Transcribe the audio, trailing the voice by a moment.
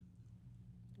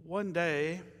One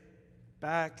day,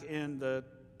 back in the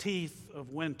teeth of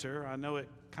winter, I know it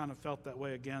kind of felt that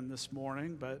way again this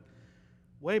morning, but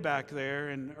way back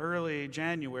there in early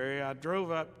January, I drove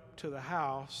up to the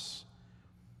house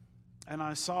and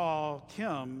I saw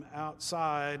Kim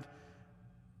outside,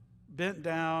 bent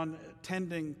down,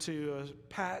 tending to a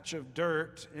patch of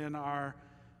dirt in our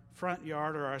front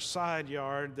yard or our side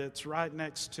yard that's right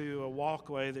next to a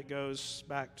walkway that goes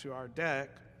back to our deck.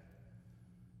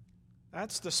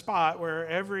 That's the spot where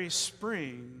every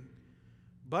spring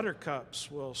buttercups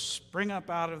will spring up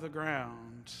out of the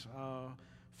ground,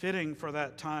 fitting for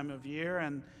that time of year,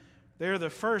 and they're the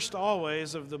first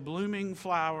always of the blooming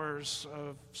flowers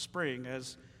of spring,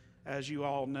 as you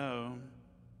all know.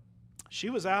 She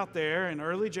was out there in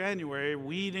early January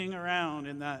weeding around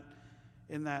in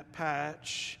that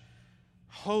patch,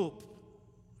 hope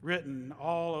written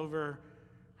all over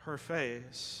her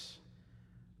face,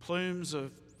 plumes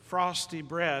of frosty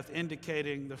breath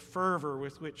indicating the fervor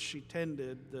with which she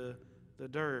tended the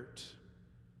dirt.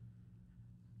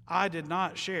 I did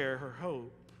not share her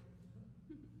hope.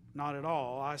 Not at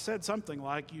all. I said something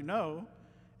like,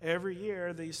 every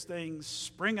year these things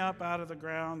spring up out of the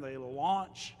ground, they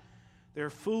launch. They're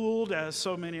fooled, as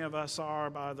so many of us are,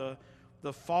 by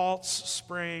the false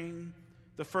spring,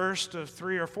 the first of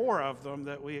 3 or 4 of them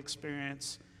that we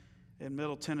experience in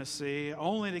Middle Tennessee,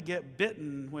 only to get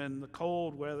bitten when the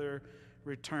cold weather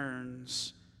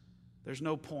returns. There's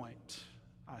no point,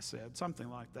 I said, something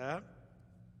like that.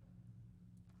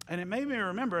 And it made me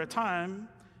remember a time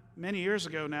many years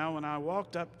ago now when I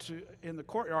walked up in the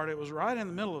courtyard. It was right in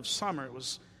the middle of summer.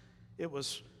 It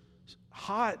was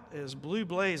hot as blue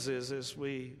blazes, as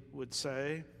we would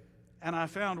say. And I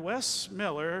found Wes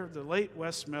Miller, the late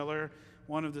Wes Miller,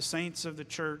 one of the saints of the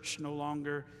church, no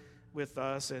longer with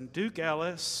us, and Duke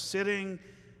Ellis sitting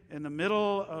in the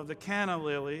middle of the canna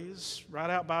lilies, right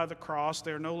out by the cross.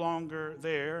 They're no longer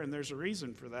there, and there's a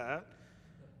reason for that.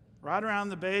 Right around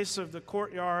the base of the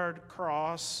courtyard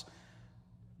cross,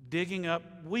 digging up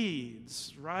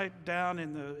weeds, right down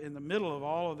in the middle of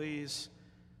all of these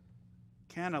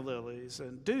canna lilies.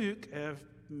 And Duke, as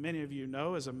many of you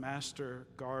know, is a master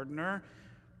gardener.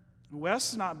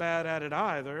 Wes is not bad at it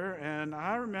either, and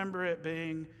I remember it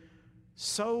being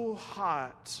so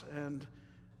hot, and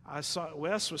I saw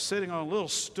Wes was sitting on a little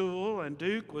stool, and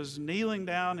Duke was kneeling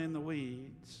down in the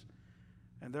weeds,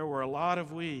 and there were a lot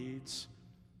of weeds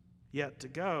yet to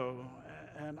go.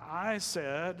 And I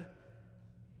said,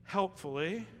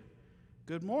 helpfully,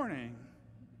 "Good morning.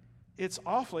 It's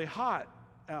awfully hot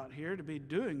out here to be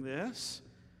doing this."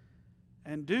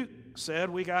 And Duke said,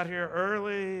 "We got here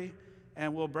early,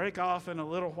 and we'll break off in a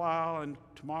little while, and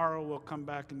tomorrow we'll come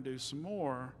back and do some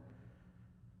more."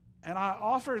 And I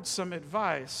offered some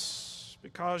advice,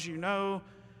 because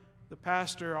the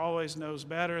pastor always knows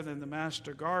better than the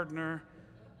master gardener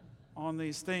on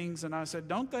these things. And I said,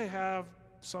 "Don't they have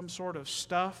some sort of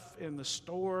stuff in the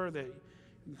store that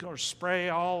you can spray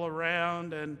all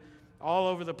around and all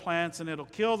over the plants, and it'll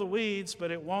kill the weeds, but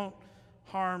it won't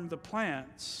harm the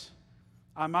plants?"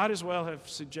 I might as well have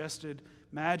suggested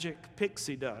magic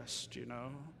pixie dust,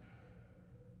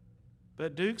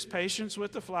 But Duke's patience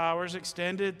with the flowers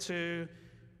extended to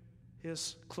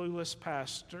his clueless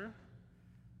pastor,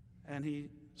 and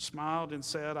he smiled and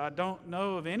said, "I don't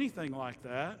know of anything like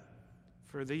that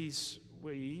for these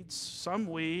weeds. Some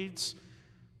weeds,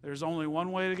 there's only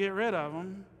one way to get rid of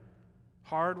them: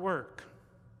 hard work.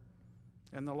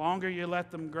 And the longer you let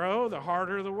them grow, the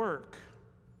harder the work."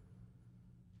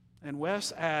 And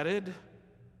Wes added,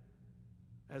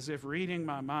 as if reading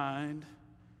my mind,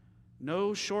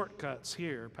 "No shortcuts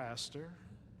here, Pastor."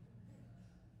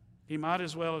 He might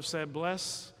as well have said,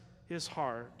 "Bless his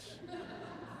heart,"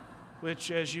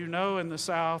 which, as you know, in the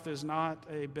South is not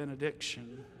a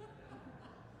benediction.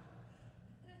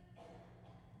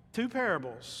 2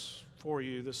 parables for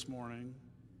you this morning,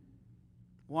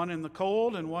 one in the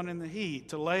cold and one in the heat,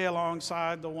 to lay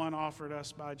alongside the one offered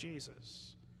us by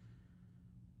Jesus,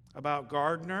 about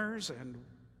gardeners and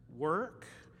work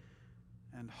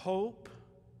and hope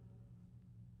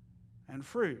and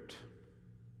fruit.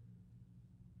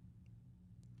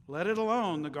 "Let it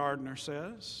alone," the gardener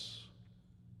says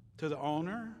to the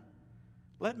owner.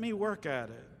 "Let me work at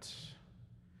it.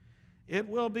 It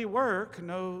will be work,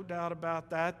 no doubt about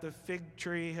that. The fig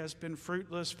tree has been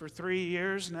fruitless for 3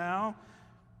 years now.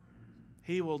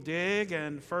 He will dig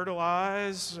and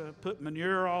fertilize, put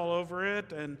manure all over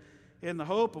it, and in the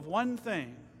hope of one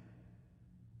thing: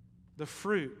 the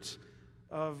fruit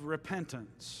of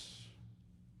repentance."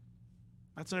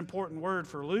 That's an important word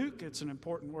for Luke. It's an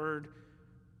important word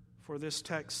for for this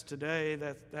text today,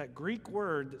 that Greek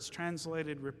word that's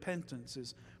translated repentance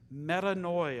is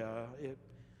metanoia.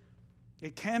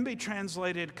 It can be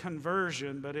translated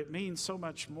conversion, but it means so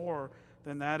much more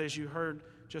than that, as you heard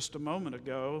just a moment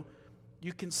ago.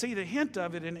 You can see the hint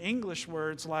of it in English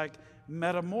words like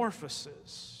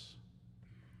metamorphosis.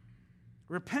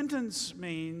 Repentance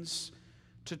means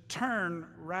to turn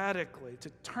radically, to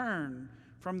turn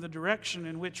from the direction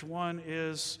in which one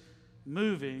is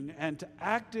moving and to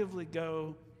actively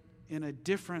go in a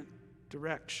different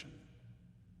direction.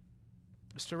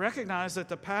 It's to recognize that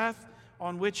the path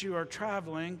on which you are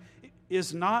traveling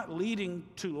is not leading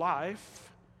to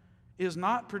life, is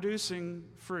not producing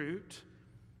fruit,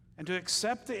 and to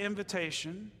accept the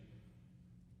invitation,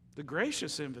 the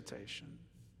gracious invitation,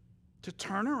 to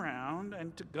turn around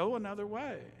and to go another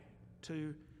way,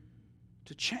 to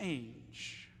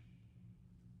change,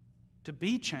 to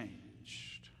be changed.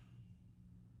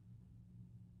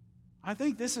 I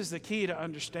think this is the key to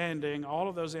understanding all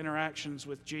of those interactions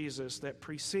with Jesus that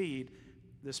precede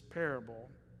this parable.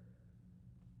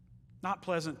 Not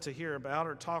pleasant to hear about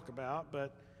or talk about,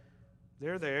 but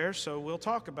they're there, so we'll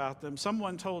talk about them.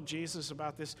 Someone told Jesus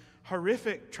about this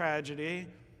horrific tragedy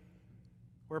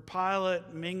where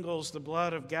Pilate mingles the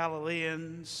blood of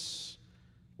Galileans,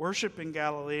 worshiping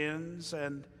Galileans,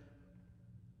 and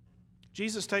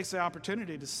Jesus takes the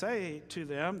opportunity to say to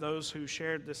them, those who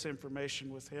shared this information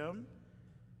with him,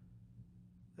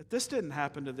 that this didn't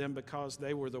happen to them because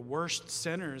they were the worst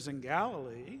sinners in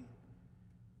Galilee.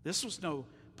 This was no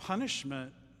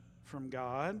punishment from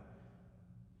God.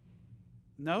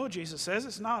 No, Jesus says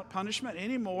it's not punishment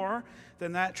any more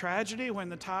than that tragedy when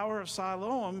the Tower of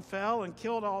Siloam fell and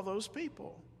killed all those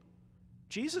people.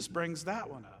 Jesus brings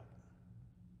that one up.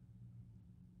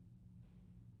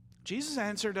 Jesus'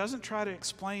 answer doesn't try to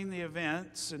explain the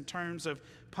events in terms of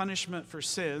punishment for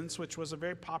sins, which was a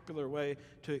very popular way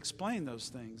to explain those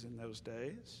things in those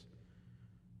days,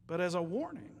 but as a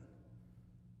warning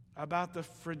about the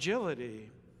fragility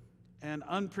and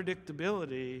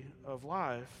unpredictability of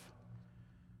life.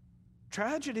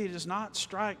 Tragedy does not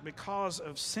strike because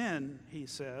of sin, he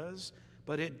says,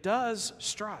 but it does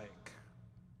strike.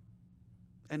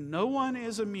 And no one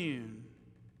is immune,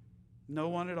 no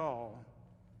one at all.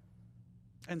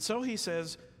 And so he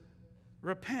says,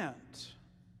 repent.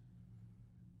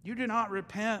 You do not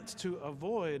repent to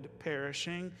avoid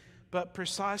perishing, but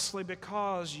precisely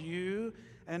because you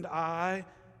and I,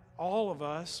 all of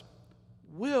us,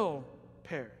 will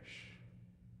perish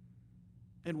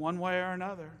in one way or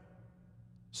another,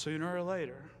 sooner or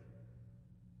later.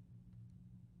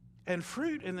 And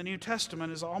fruit in the New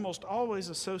Testament is almost always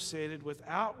associated with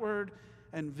outward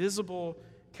and visible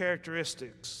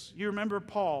characteristics. You remember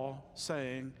Paul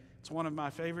saying, it's one of my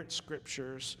favorite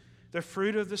scriptures, the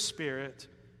fruit of the Spirit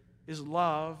is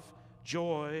love,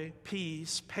 joy,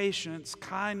 peace, patience,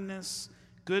 kindness,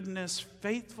 goodness,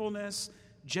 faithfulness,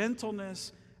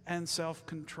 gentleness, and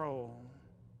self-control.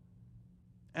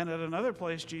 And at another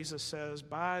place, Jesus says,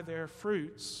 by their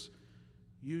fruits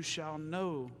you shall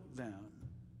know them.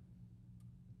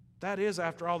 That is,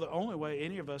 after all, the only way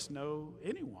any of us know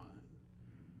anyone.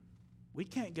 We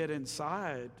can't get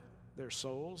inside their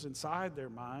souls, inside their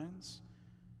minds.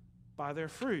 By their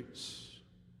fruits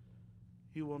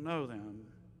you will know them.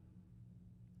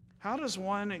 How does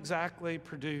one exactly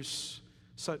produce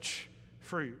such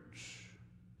fruits?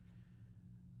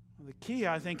 Well, the key,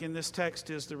 I think, in this text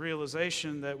is the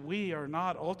realization that we are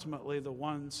not ultimately the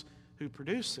ones who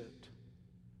produce it,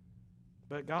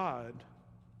 but God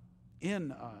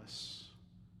in us.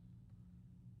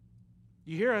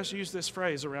 You hear us use this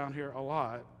phrase around here a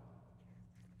lot,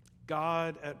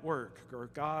 God at work, or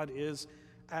God is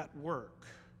at work.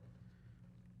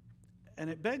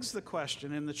 And it begs the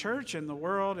question, in the church, in the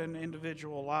world, in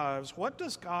individual lives, what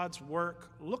does God's work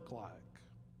look like?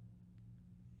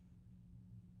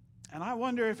 And I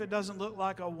wonder if it doesn't look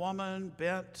like a woman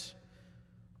bent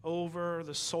over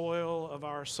the soil of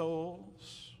our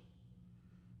souls,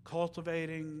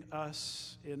 cultivating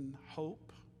us in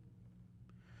hope.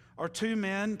 Or two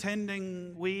men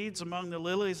tending weeds among the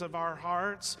lilies of our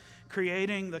hearts,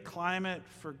 creating the climate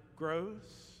for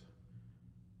growth.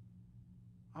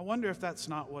 I wonder if that's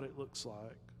not what it looks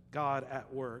like. God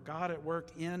at work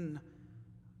in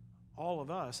all of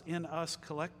us, in us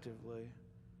collectively.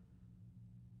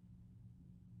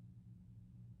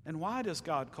 And why does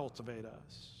God cultivate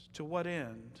us? To what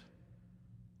end?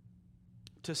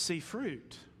 To see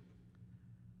fruit.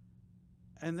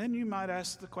 And then you might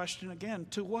ask the question again,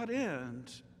 to what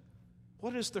end?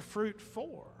 What is the fruit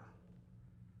for?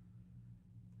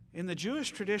 In the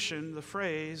Jewish tradition, the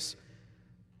phrase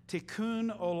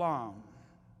tikkun olam,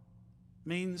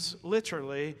 means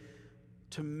literally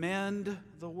to mend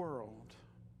the world.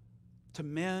 To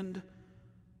mend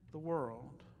the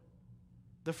world.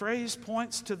 The phrase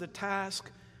points to the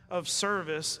task of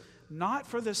service, not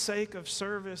for the sake of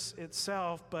service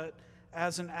itself, but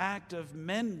as an act of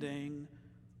mending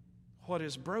what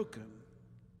is broken.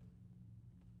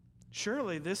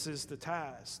 Surely this is the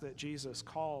task that Jesus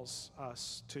calls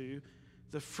us to,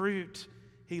 the fruit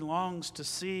he longs to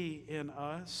see in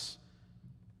us,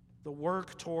 the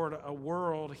work toward a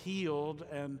world healed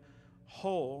and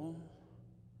whole.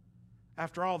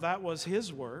 After all, that was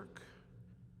his work.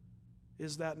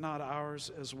 Is that not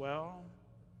ours as well?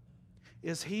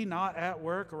 Is he not at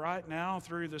work right now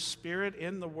through the Spirit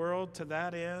in the world to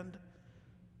that end,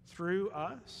 through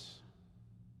us?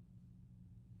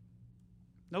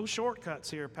 No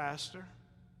shortcuts here, Pastor.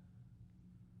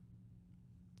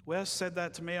 Wes said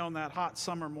that to me on that hot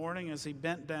summer morning as he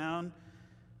bent down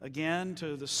again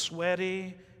to the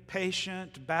sweaty,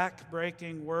 patient,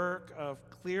 back-breaking work of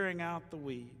clearing out the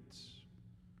weeds.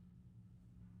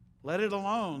 Let it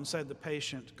alone, said the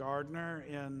patient gardener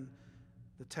in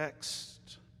the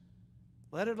text.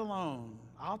 Let it alone.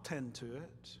 I'll tend to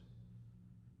it.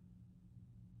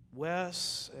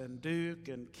 Wes and Duke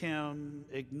and Kim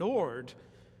ignored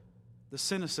the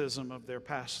cynicism of their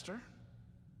pastor.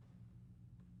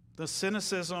 The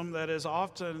cynicism that is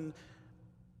often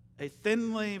a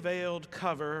thinly veiled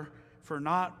cover for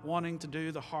not wanting to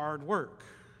do the hard work.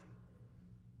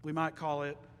 We might call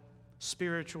it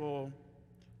spiritual,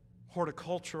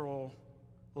 horticultural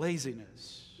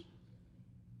laziness.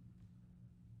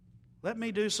 Let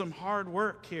me do some hard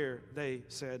work here, they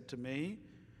said to me.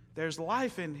 There's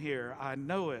life in here, I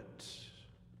know it.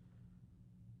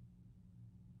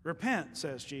 Repent,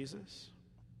 says Jesus.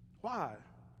 Why?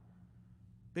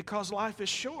 Because life is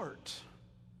short.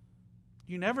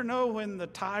 You never know when the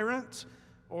tyrant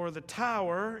or the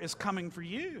tower is coming for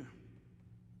you.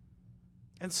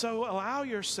 And so allow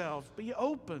yourself, be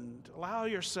opened, allow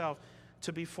yourself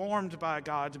to be formed by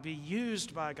God, to be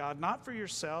used by God, not for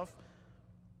yourself,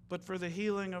 but for the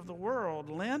healing of the world.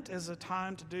 Lent is a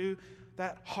time to do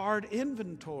that hard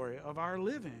inventory of our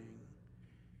living,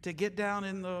 to get down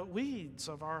in the weeds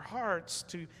of our hearts,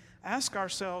 to ask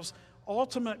ourselves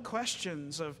ultimate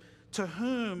questions of to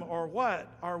whom or what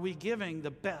are we giving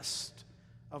the best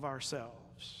of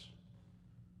ourselves.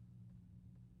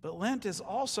 But Lent is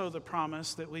also the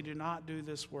promise that we do not do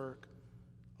this work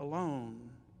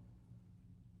alone.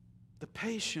 The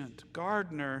patient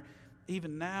gardener,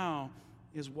 even now,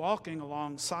 is walking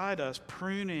alongside us,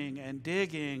 pruning and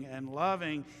digging and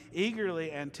loving,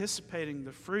 eagerly anticipating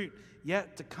the fruit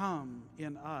yet to come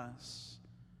in us.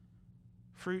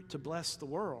 Fruit to bless the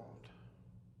world.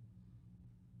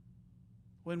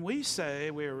 When we say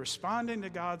we are responding to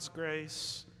God's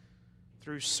grace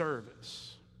through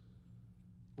service,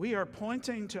 we are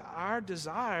pointing to our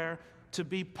desire to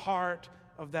be part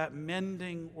of that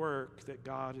mending work that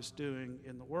God is doing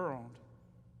in the world,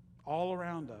 all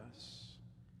around us.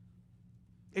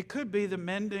 It could be the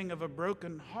mending of a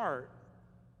broken heart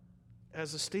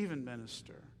as a Stephen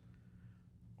minister,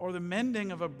 or the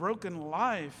mending of a broken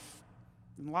life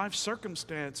and life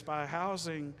circumstance by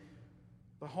housing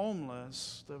the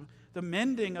homeless, the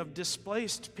mending of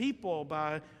displaced people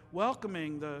by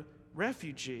welcoming the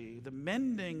refugee, the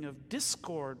mending of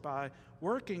discord by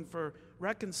working for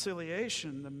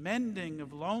reconciliation, the mending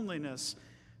of loneliness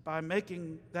by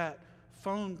making that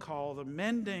phone call, the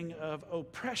mending of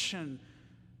oppression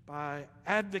by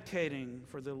advocating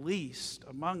for the least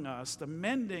among us, the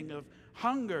mending of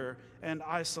hunger and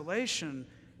isolation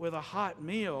with a hot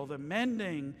meal, the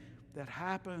mending that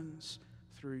happens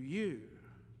through you,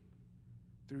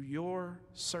 through your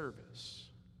service.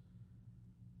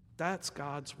 That's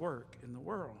God's work in the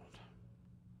world.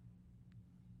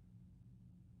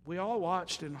 We all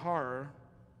watched in horror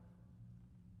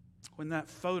when that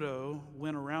photo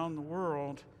went around the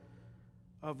world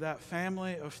of that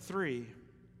family of three,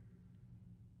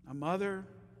 a mother,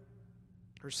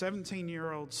 her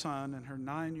 17-year-old son, and her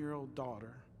 9-year-old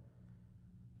daughter,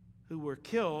 who were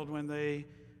killed when they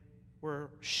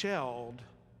were shelled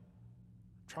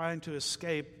trying to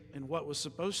escape in what was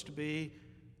supposed to be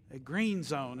a green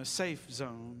zone, a safe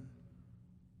zone,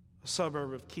 a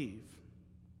suburb of Kyiv.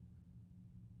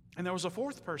 And there was a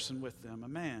fourth person with them, a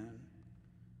man,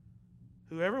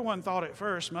 who everyone thought at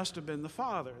first must have been the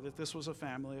father, that this was a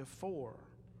family of four.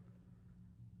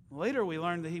 Later we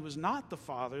learned that he was not the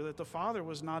father, that the father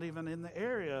was not even in the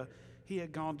area. He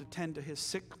had gone to tend to his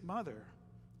sick mother,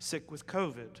 sick with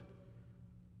COVID.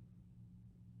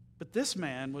 But this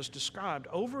man was described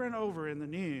over and over in the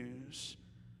news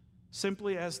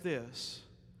simply as this: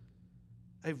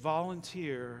 a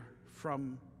volunteer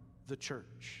from the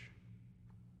church.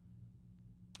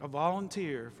 A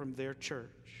volunteer from their church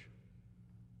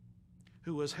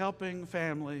who was helping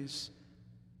families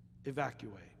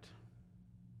evacuate.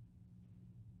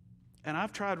 And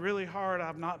I've tried really hard.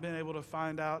 I've not been able to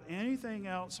find out anything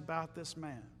else about this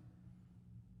man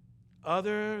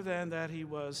other than that he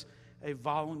was a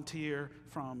volunteer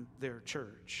from their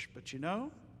church. But you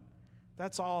know,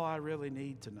 that's all I really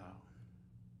need to know.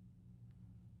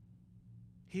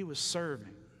 He was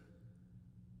serving.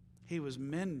 He was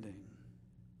mending.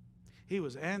 He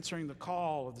was answering the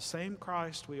call of the same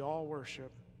Christ we all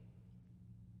worship.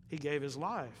 He gave his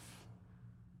life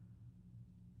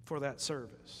for that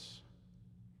service.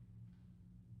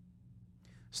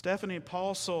 Stephanie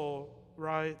Paulsell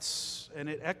writes, and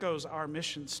it echoes our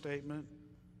mission statement,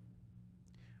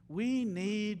 we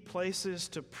need places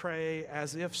to pray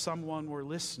as if someone were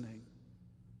listening,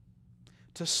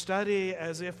 to study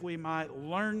as if we might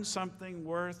learn something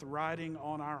worth writing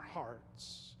on our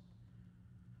hearts,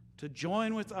 to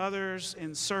join with others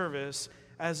in service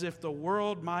as if the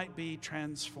world might be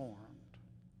transformed.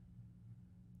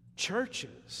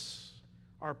 Churches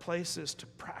are places to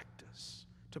practice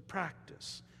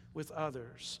with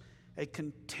others a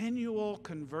continual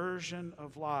conversion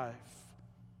of life,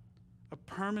 a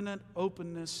permanent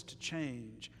openness to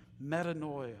change,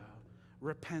 metanoia,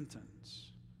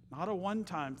 repentance. Not a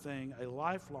one-time thing, a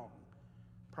lifelong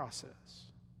process.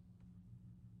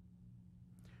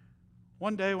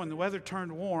 One day when the weather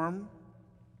turned warm,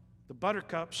 the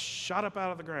buttercups shot up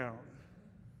out of the ground.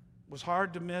 It was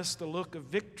hard to miss the look of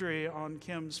victory on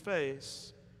Kim's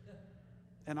face.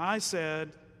 And I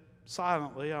said,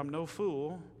 silently, I'm no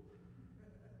fool,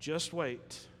 just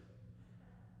wait.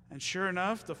 And sure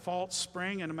enough, the false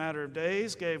spring in a matter of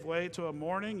days gave way to a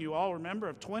morning, you all remember,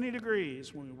 of 20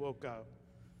 degrees when we woke up.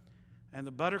 And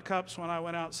the buttercups, when I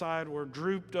went outside, were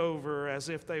drooped over as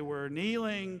if they were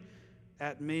kneeling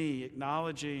at me,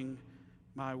 acknowledging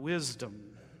my wisdom.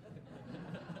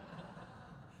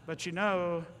 But you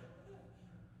know,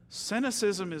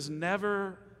 cynicism is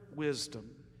never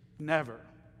wisdom. Never.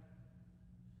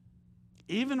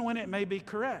 Even when it may be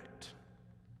correct.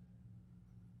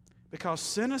 Because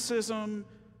cynicism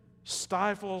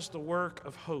stifles the work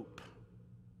of hope.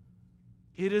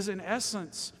 It is, in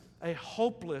essence, a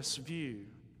hopeless view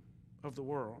of the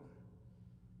world.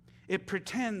 It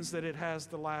pretends that it has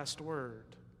the last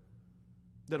word,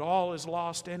 that all is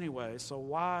lost anyway, so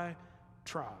why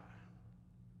try?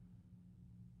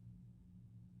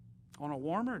 On a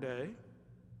warmer day,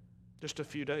 just a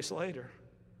few days later,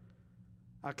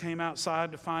 I came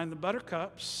outside to find the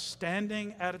buttercups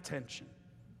standing at attention.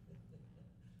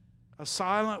 A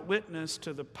silent witness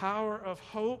to the power of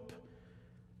hope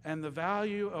and the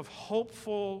value of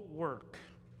hopeful work,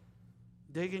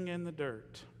 digging in the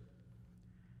dirt.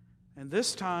 And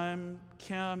this time,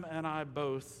 Kim and I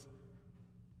both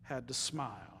had to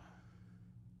smile.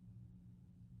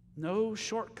 No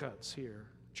shortcuts here,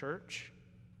 church.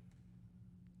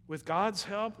 With God's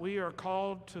help, we are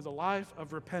called to the life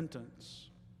of repentance,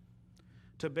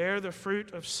 to bear the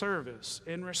fruit of service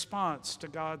in response to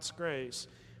God's grace,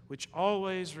 which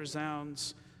always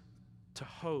resounds to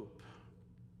hope.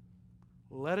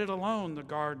 Let it alone, the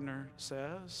gardener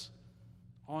says,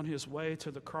 on his way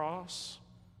to the cross.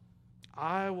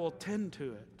 I will tend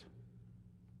to it.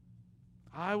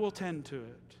 I will tend to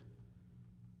it.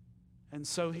 And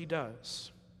so he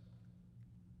does.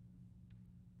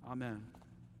 Amen.